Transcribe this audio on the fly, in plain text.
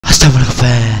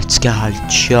Guys क्या हाल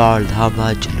चाल। हम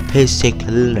आज फिर से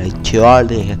खेल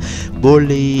रहे हैं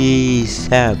पुलिस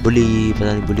है। बुली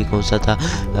पता नहीं बुली कौन सा था।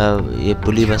 ये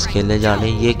पुली बस खेलने जा रहे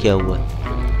हैं। ये क्या हुआ?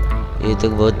 ये तो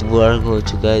बहुत वर्क हो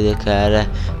चुका है। ये खैर है,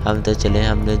 हम तो चले।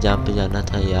 हमने जहाँ पे जाना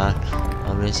था यार,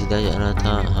 हमने सीधा जाना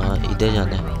था। हाँ इधर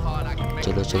जाना है।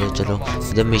 चलो चलो चलो।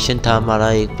 जब मिशन था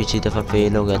हमारा एक पिछली दफ़ा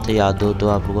फेल हो गया था, याद हो तो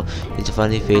आप लोगों को। इस दफ़ा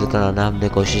नहीं फेल कराना, हमने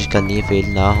कोशिश करनी है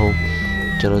फेल ना हो।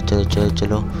 चलो चलो चलो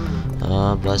चलो।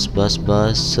 हाँ बस बस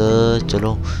बस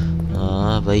चलो।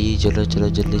 हाँ भाई चलो चलो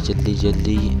जल्दी जल्दी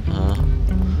जल्दी। हाँ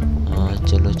हाँ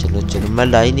चलो चलो चलो। मैं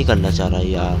लाई नहीं करना चाह रहा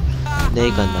यार,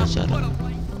 नहीं करना चाह रहा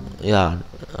यार।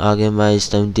 आगे मैं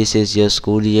इस time this is your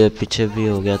school, ये पीछे भी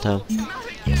हो गया था।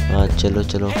 हाँ चलो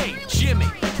चलो।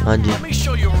 हाँ जी,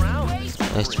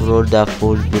 explore the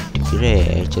full bit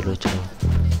great. चलो चलो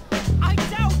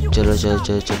चलो चलो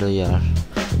चलो चलो यार।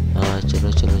 हाँ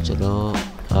चलो चलो चलो।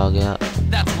 आ गया।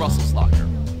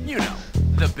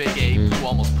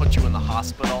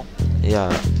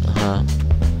 यार हाँ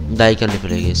डाई करनी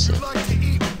पड़ेगी इससे।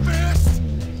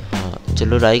 हाँ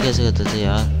चलो डाई कैसे करते थे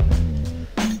यार?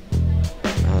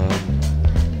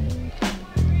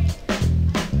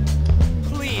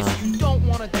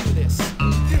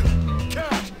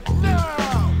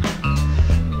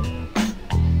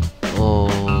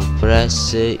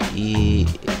 प्रेस ई।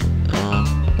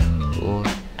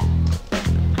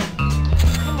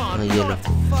 ये लो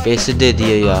पैसे दे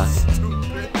दिए यार।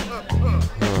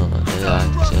 हाँ यार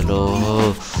चलो,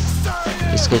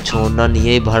 इसको छोड़ना नहीं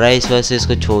है, भरा है इस वजह से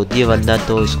इसको छोड़ दिए, वरना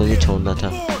तो इसको नहीं छोड़ना था।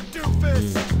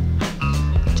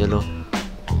 चलो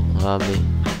हाँ भाई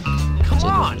चलो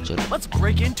चलो।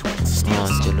 हाँ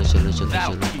चलो चलो चलो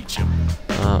चलो।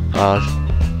 हाँ और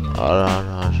हाँ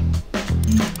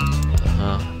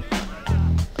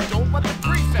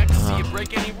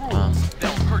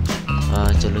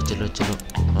हाँ चलो चलो चलो।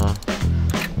 हाँ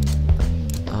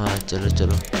हाँ चलो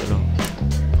चलो चलो।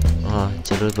 हाँ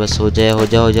चलो बस हो जाए हो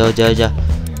जाए हो जाए हो जाए हो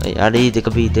जाए। अरे इधर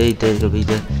कभी इधर इधर कभी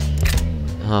इधर।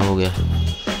 हाँ हो गया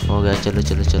हो गया। चलो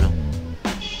चलो चलो।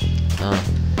 हाँ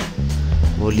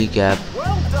होली कैप।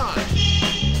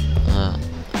 हाँ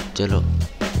चलो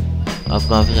अब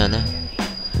कहाँ पे जाना है?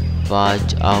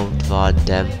 Watch out for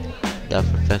them the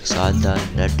perfect all the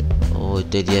net. ओ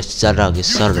तेरी सर आ गए,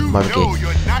 सर मर गए।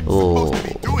 ओ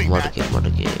मर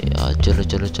गए। चलो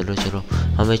चलो चलो चलो,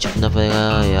 हमें छुपना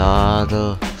पड़ेगा यार।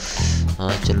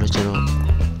 हाँ चलो चलो।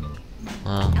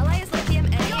 हाँ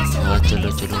हाँ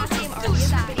चलो चलो।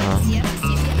 हाँ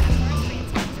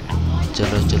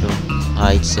चलो चलो।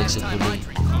 Height successfully.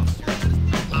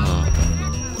 हाँ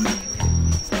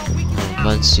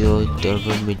once your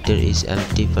thermometer is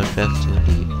empty perfect you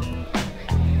leave।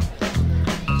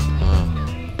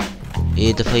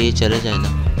 ये दफ़ा ये चले जाए ना।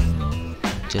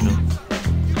 चलो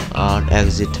और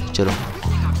एग्जिट। चलो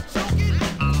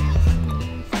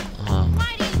हाँ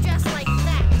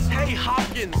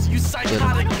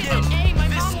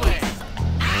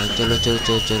चलो चलो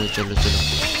चलो चलो चलो चलो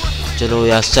चलो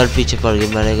यार। सर पीछे पड़ गया,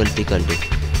 मैंने गलती कर ली,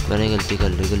 मैंने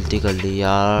गलती कर ली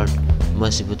यार।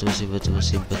 मुसीबत मुसीबत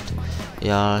मुसीबत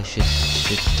यार। शिट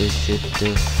शिट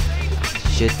शिट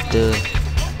शिट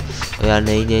यार।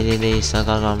 नहीं नहीं नहीं नहीं, इसका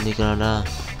काम नहीं कराना।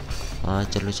 हाँ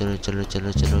चलो चलो चलो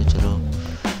चलो चलो चलो।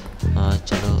 हाँ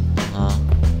चलो। हाँ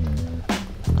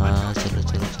हाँ चलो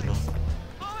चलो चलो।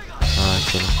 हाँ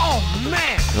चलो।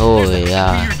 ओ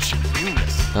यार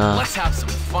हाँ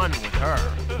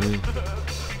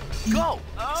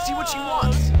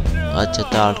अच्छा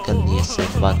तार करनी है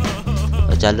सिर्फ बात।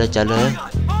 चलो चलो।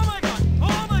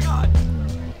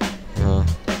 हाँ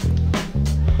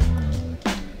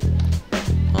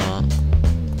हाँ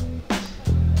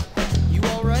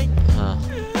हाँ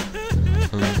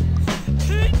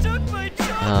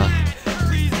हाँ।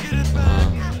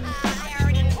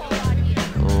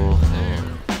 ओह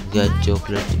गेट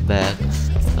चॉकलेट बैग।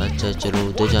 अच्छा चलो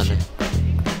उधर जाना है,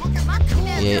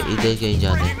 ये इधर कहीं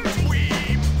जाना है।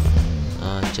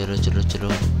 हाँ चलो चलो चलो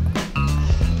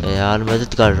यार,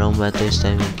 मदद कर रहा हूँ मैं तो इस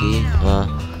टाइम की। हाँ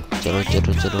चलो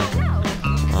चलो चलो।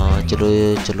 हाँ चलो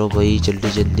चलो भाई जल्दी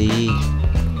जल्दी।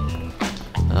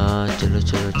 हाँ चलो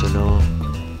चलो चलो।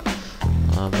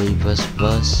 हाँ भाई बस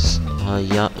बस। हाँ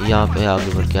यहाँ पे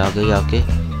आगे बढ़ के आगे जाके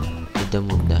एकदम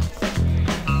मुंडा।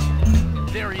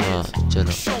 हाँ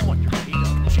चलो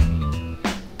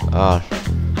और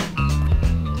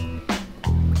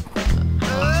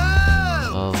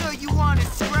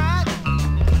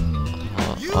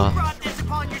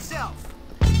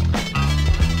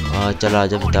हाँ चल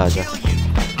आजा बेटा आजा।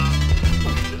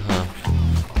 हाँ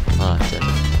हाँ चल।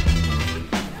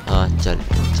 हाँ चल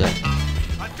चल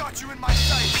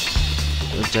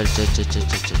चल चल चल चल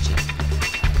चल चल।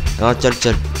 हाँ चल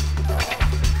चल।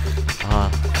 हाँ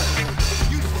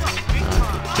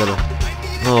चलो।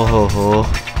 हो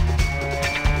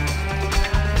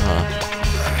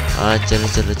हाँ चलो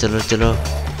चलो चलो चलो।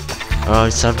 और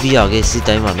सर भी आ गए इसी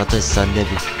टाइम आना था इस सर ने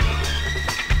भी।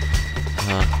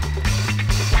 हाँ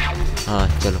हाँ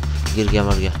चलो गिर गया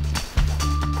मर गया।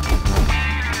 हाँ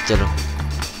चलो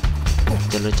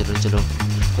चलो चलो चलो।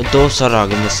 दो सर आ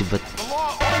गए मुसीबत।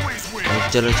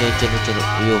 चलो चलो चलो चलो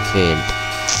यू फेल्ड।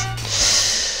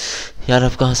 यार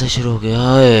अब कहाँ से शुरू हो गया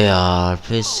यार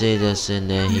फिर से जैसे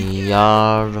नहीं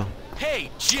यार।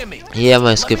 ये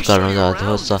मैं स्किप कर रहा हूँ ज़्यादा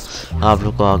थोड़ा सा आप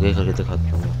लोग को आगे करके दिखाता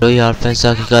हूँ। तो यार फ्रेंड्स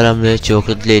आखिरकार हमने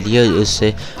चॉकलेट ले लिया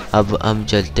उससे। अब हम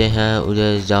चलते हैं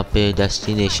उधर जहाँ पे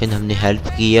डेस्टिनेशन हमने हेल्प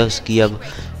की है उसकी। अब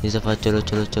इस दफ़ा चलो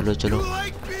चलो चलो चलो।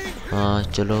 हाँ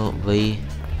चलो भाई।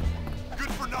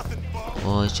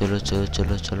 और चलो चलो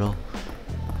चलो चलो।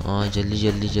 हाँ जल्दी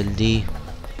जल्दी जल्दी।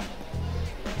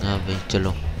 हाँ भाई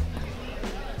चलो।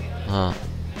 हाँ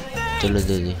चलो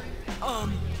दीदी।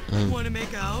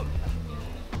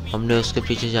 हमने उसके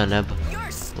पीछे जाना है अब।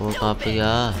 वो कहाँ पे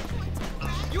गया?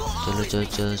 चलो चलो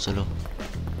चलो चलो।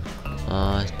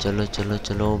 हाँ चलो चलो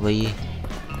चलो भाई।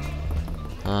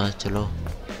 हाँ चलो।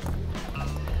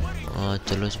 हाँ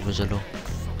चलो चलो चलो।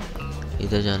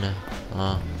 इधर जाना है।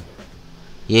 हाँ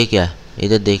ये क्या है?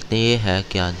 इधर देखते हैं ये है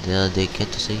क्या, जरा देखें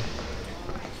तो सही।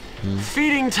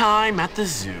 Feeding time at the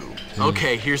zoo.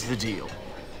 Okay, here's the deal.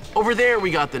 Over there we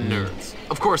got the nerds.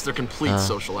 Of course they're complete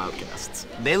social outcasts.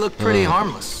 They look pretty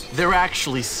harmless. They're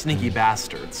actually sneaky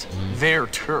bastards. Their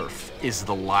turf is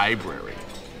the library.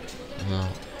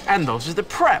 And those are the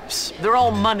preps. They're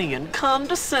all money and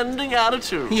condescending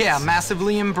attitudes. Yeah,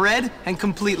 massively inbred and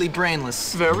completely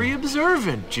brainless. Very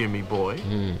observant, Jimmy boy.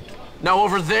 Now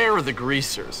over there are the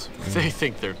greasers. They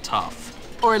think they're tough.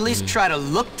 Or at least try to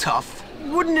look tough.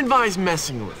 Wouldn't advise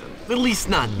messing with them. At least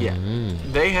not yet.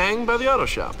 They hang by the auto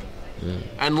shop.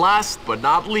 And last but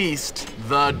not least,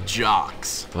 the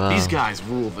jocks. Wow. These guys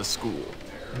rule the school.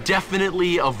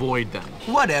 Definitely avoid them.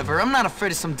 Whatever, I'm not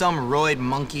afraid of some dumb roid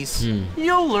monkeys.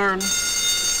 You'll learn.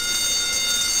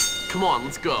 Come on,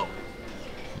 let's go.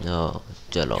 No,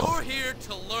 चलो। You're here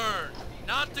to learn,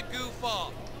 not to goof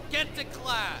off. Get to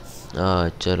class.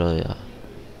 चलो यार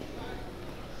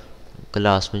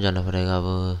class में जाना पड़ेगा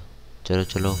अब। चलो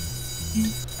चलो।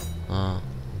 हाँ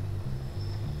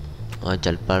हाँ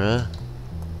चल पर।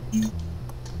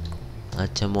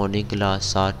 अच्छा मॉर्निंग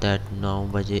क्लास 7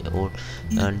 बजे और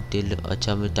अनटिल।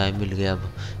 अच्छा हमें टाइम मिल गया अब।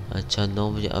 अच्छा 9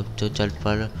 बजे अब तो चल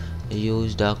पर।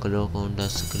 Use the clock on the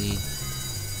screen.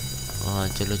 हाँ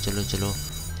चलो चलो चलो।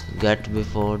 Get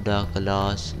before the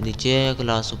class. नीचे है या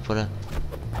क्लास ऊपर है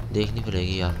देखनी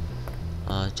पड़ेगी यार।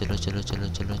 हाँ चलो चलो चलो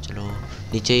चलो चलो।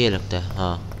 नीचे ये लगता है।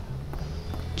 हाँ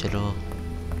चलो।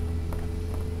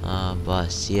 हाँ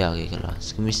बस ये आ गई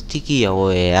क्लास। केमिस्ट्री की है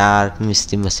वो यार।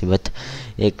 केमिस्ट्री मुसीबत।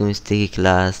 एक केमिस्ट्री की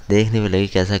क्लास देखने पड़ेगी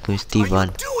कैसा केमिस्ट्री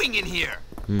वन।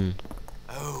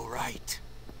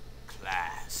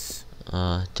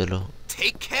 हाँ चलो।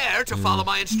 Take care to follow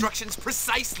my instructions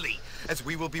precisely, as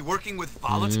we will be working with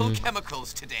volatile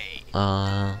chemicals today.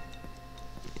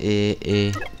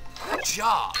 Good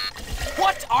job.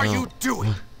 What are you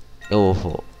doing?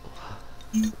 Oh.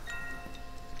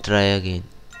 Try again.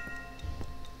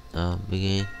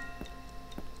 Begin.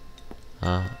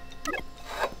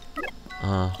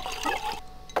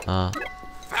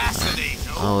 Fascinating.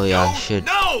 Oh yeah, shit.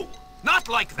 No, not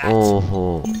like that.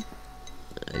 Oh.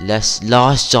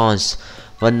 Last chance.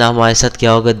 वरना हमारे साथ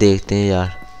क्या होगा देखते हैं यार।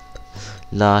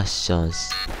 Last chance.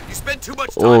 You spend too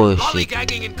much time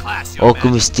lollygagging in class, young man.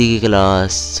 Chemistry की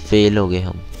class fail हो गए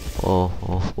हम।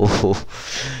 ओह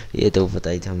ये तो पता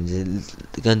ही था मुझे।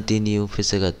 कंटिन्यू फिर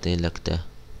से करते हैं लगता है।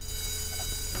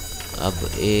 अब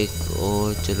एक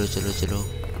और चलो चलो चलो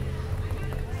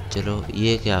चलो।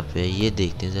 ये क्या पे है ये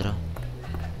देखते हैं ज़रा।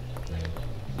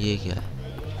 ये क्या है?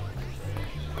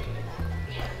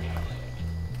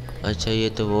 अच्छा ये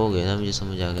तो वो हो गया ना मुझे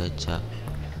समझ आ गया। अच्छा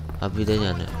अब इधर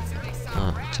जाना है।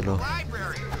 हाँ चलो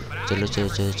चलो चलो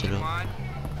चलो चलो।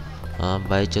 हाँ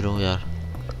भाई चलो यार।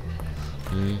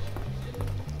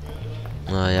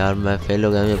 हाँ यार मैं फेल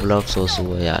हो गया। मुझे ब्लॉक सोच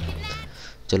हुआ यार।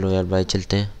 चलो यार भाई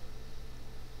चलते हैं।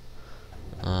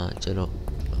 हाँ चलो।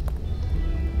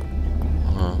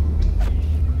 हाँ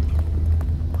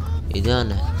इधर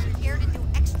आना है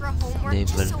नहीं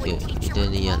बल्कि इधर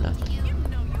नहीं आना।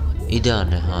 इधर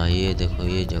आना है। हाँ ये देखो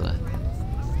ये जगह है।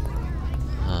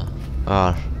 हाँ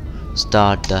और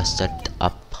स्टार्ट द सेट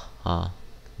अप। हाँ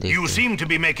You seem to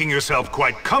be making yourself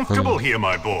quite comfortable here,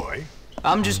 my boy.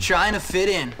 I'm just trying to fit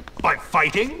in. By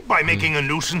fighting? By making a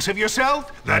nuisance of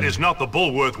yourself? That is not the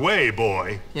Bullworth way,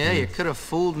 boy. Yeah, you could have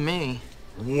fooled me.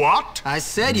 What? I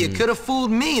said you could have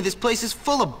fooled me. This place is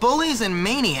full of bullies and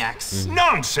maniacs.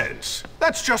 Nonsense!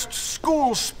 That's just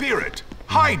school spirit.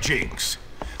 Hijinks.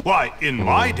 Why, in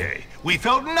my day, we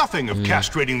felt nothing of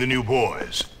castrating the new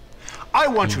boys. I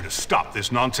want you to stop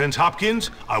this nonsense,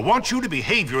 Hopkins. I want you to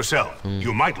behave yourself.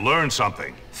 You might learn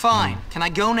something. Fine. Can I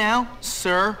go now,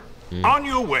 sir? On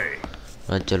your way.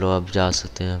 चलो अब जा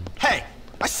सकते हैं हम. Hey,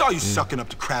 I saw you sucking up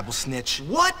to Crabble Snitch.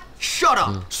 What? Shut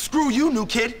up. Screw you, new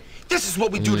kid. This is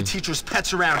what we do to teachers'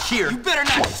 pets around here. You better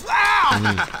not.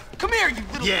 Ah! Come here, you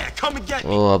little. Yeah, come and get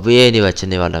me. ओ अब ये नहीं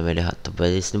बचने वाला मेरे हाथ तो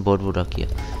भाई इसने बहुत बुरा किया.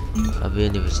 अब ये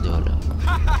नहीं बचने वाला.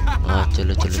 हाँ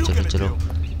चलो चलो चलो चलो.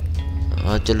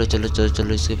 हाँ चलो चलो चलो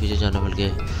चलो इसके पीछे जाना पड़ गया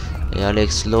यार.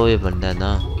 एक स्लो ये बंदा है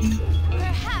ना.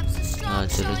 हाँ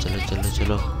चलो चलो चलो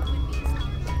चलो.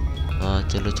 हाँ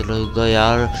चलो चलो गो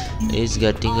यार. Is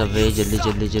getting away. जल्दी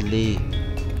जल्दी जल्दी.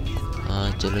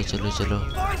 हाँ चलो चलो चलो.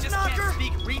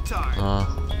 हाँ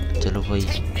चलो भाई.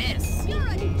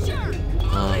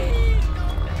 हाँ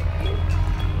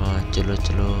हाँ चलो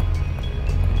चलो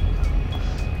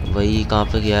भाई. कहाँ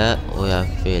पे गया है? ओ यार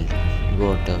फेल.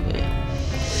 गोट अवे.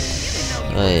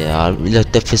 यार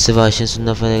लगता है फिर से भाषण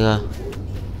सुनना पड़ेगा.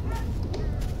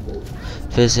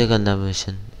 फिर से करना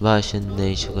मिशन. भाषण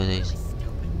नहीं शुक्र नहीं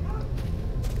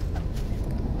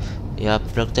यार.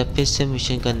 लगता है फिर से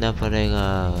मिशन करना पड़ेगा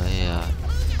यार.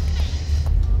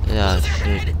 यार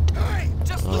शिट.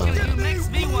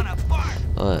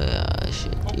 ओ यार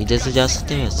शिट. इधर से जा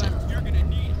सकते हैं वैसे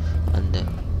अंदर.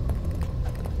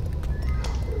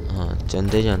 हाँ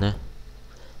अंदर जाना है.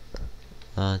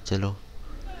 हाँ चलो.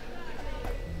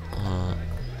 हाँ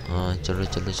हाँ चलो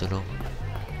चलो चलो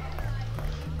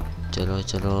चलो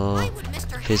चलो.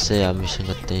 फिर से यार मिशन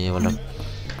करते हैं ये वाला.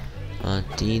 हाँ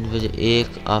 3 बजे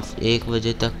 1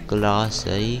 बजे तक क्लास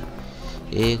है.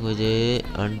 1 बजे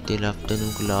अनटिल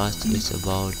आफ्टरनून क्लास इस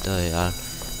अबाउट यार.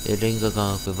 ये रिंग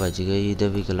कहाँ पे बज गई. इधर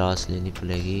भी क्लास लेनी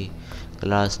पड़ेगी.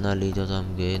 क्लास ना ली तो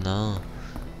हम गए ना.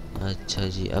 अच्छा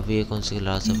जी अब ये कौन सी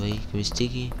क्लास है भाई? केमिस्ट्री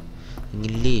की.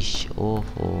 इंग्लिश.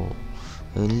 ओहो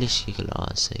इंग्लिश की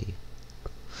क्लास है.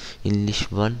 इंग्लिश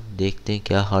 1. देखते हैं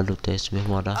क्या हाल होता है इसमें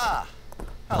हमारा.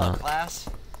 Hello, class.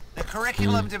 The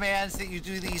curriculum demands that you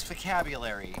do these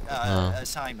vocabulary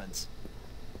assignments.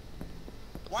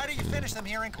 Why do you finish them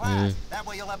here in class? That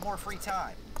way you'll have more free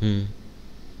time.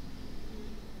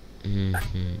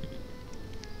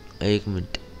 एक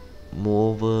मिनट.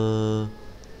 मूव.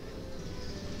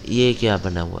 ये क्या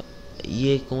बना हुआ?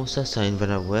 ये कौन सा साइन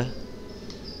बना हुआ है?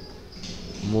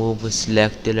 Move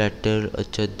select letter.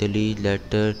 अच्छा डिलीट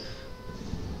लेटर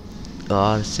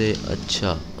आर से.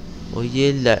 अच्छा और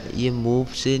ये मूव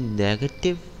से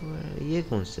नेगेटिव. ये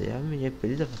कौन सा यार? मैं ये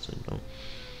पहली दफ़ा सुन रहा हूँ.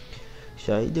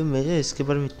 शायद मुझे इसके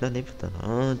बारे में इतना नहीं पता.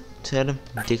 हाँ चल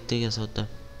देखते हैं कैसा होता है.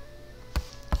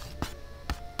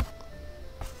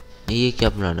 ये क्या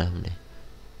बनाना है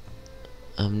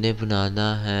हमने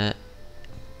बनाना है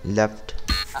left.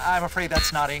 I'm afraid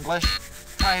that's not English.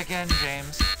 Try again,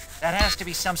 James. That has to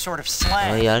be some sort of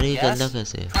slang. यार ये yes? करना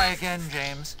कैसे? Try again,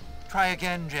 James. Try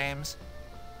again, James.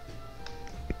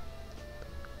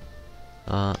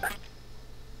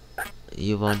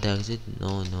 You want to exit?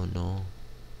 No no no.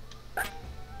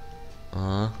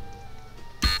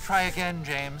 Try again,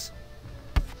 James.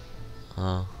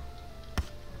 हाँ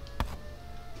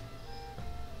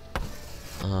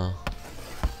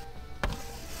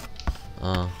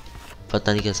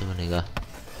पता नहीं कैसे बनेगा.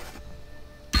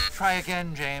 Try again,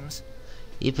 James.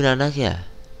 ये बनाना क्या है?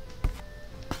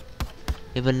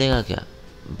 ये बनेगा क्या?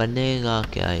 बनेगा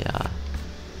क्या यार?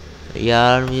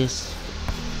 यार मुझे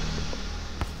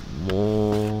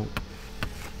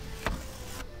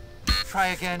Try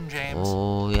again, James.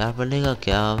 ओ यार बनेगा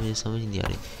क्या? मुझे समझ नहीं आ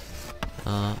रही.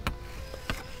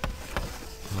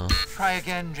 Try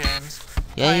again, James.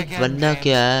 यार ये बनना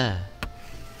क्या है?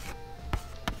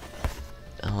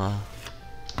 हाँ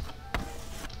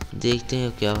देखते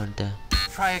हैं क्या बनता है.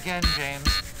 Try again,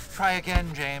 James. Try again,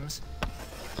 James.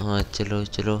 हाँ चलो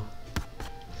चलो.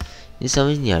 ये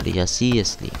समझ नहीं आ रही यार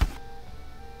सीरियसली.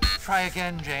 Try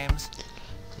again, James.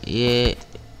 ये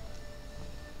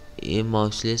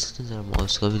माउस ले सकते हैं. जरा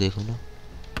माउस का भी देखो ना.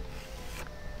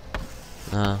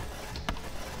 हाँ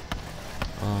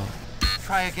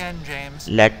Try again, James.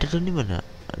 लेटर तो नहीं बना.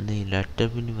 नहीं लेटर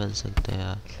भी नहीं बन सकता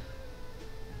यार.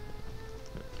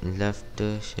 Left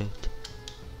shift.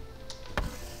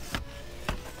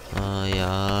 हाँ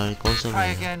यार कौन सा Try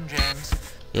again, James.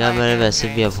 यार Try मैंने again, वैसे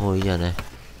भी अब James. हो ही जाना है.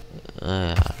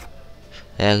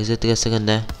 यार एग्जिट कैसे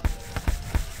करना है?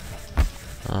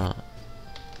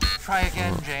 Try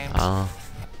again, James.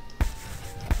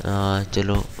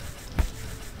 चलो.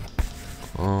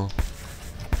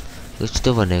 कुछ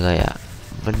तो बनेगा यार.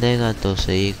 बनेगा तो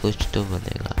सही, कुछ तो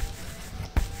बनेगा।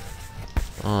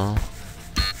 हाँ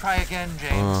Try again,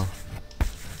 James.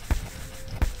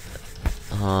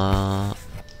 हाँ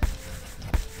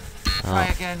Try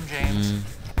again, James.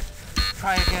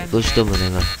 Try again. कुछ तो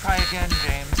बनेगा। Try again,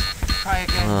 James. Try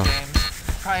again, James.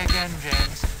 Try again,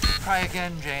 James. Try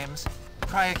again, James.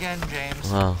 Try again, James.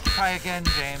 Try again,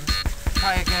 James.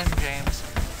 Try again, James.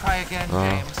 Try again,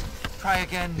 James. Try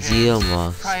again, James. 0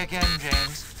 marks। Try again,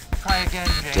 James. Try again,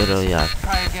 James. चलो यार,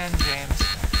 Try again, James.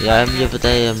 यार मुझे पता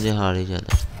है मुझे हार ही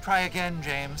जाना। Try again,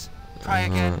 James. Try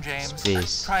again, James.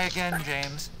 Space। Try again,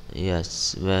 James.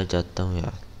 Yes मैं जाता हूँ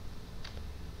यार।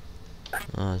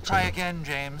 हाँ Try चलो। again,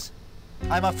 James.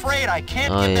 I'm afraid I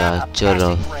can't हाँ give यार that a चलो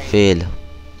passing grade. फेल।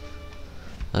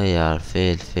 हाँ यार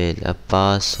फेल। अब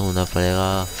पास होना पड़ेगा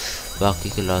बाकी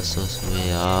क्लासों में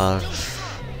यार,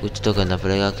 कुछ तो करना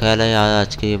पड़ेगा। खैर है यार,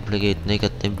 आज के गेम प्ले के इतने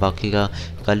करते हैं, बाकी का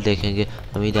कल देखेंगे।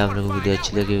 उम्मीद है आप लोगों को वीडियो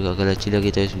अच्छी लगी। अगर अच्छी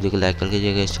लगी तो इस वीडियो को लाइक कर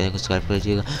लीजिएगा, इस चैनल को सब्सक्राइब कर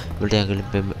लीजिएगा। मिलते हैं अगले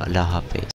पे। अल्लाह हाफिज़।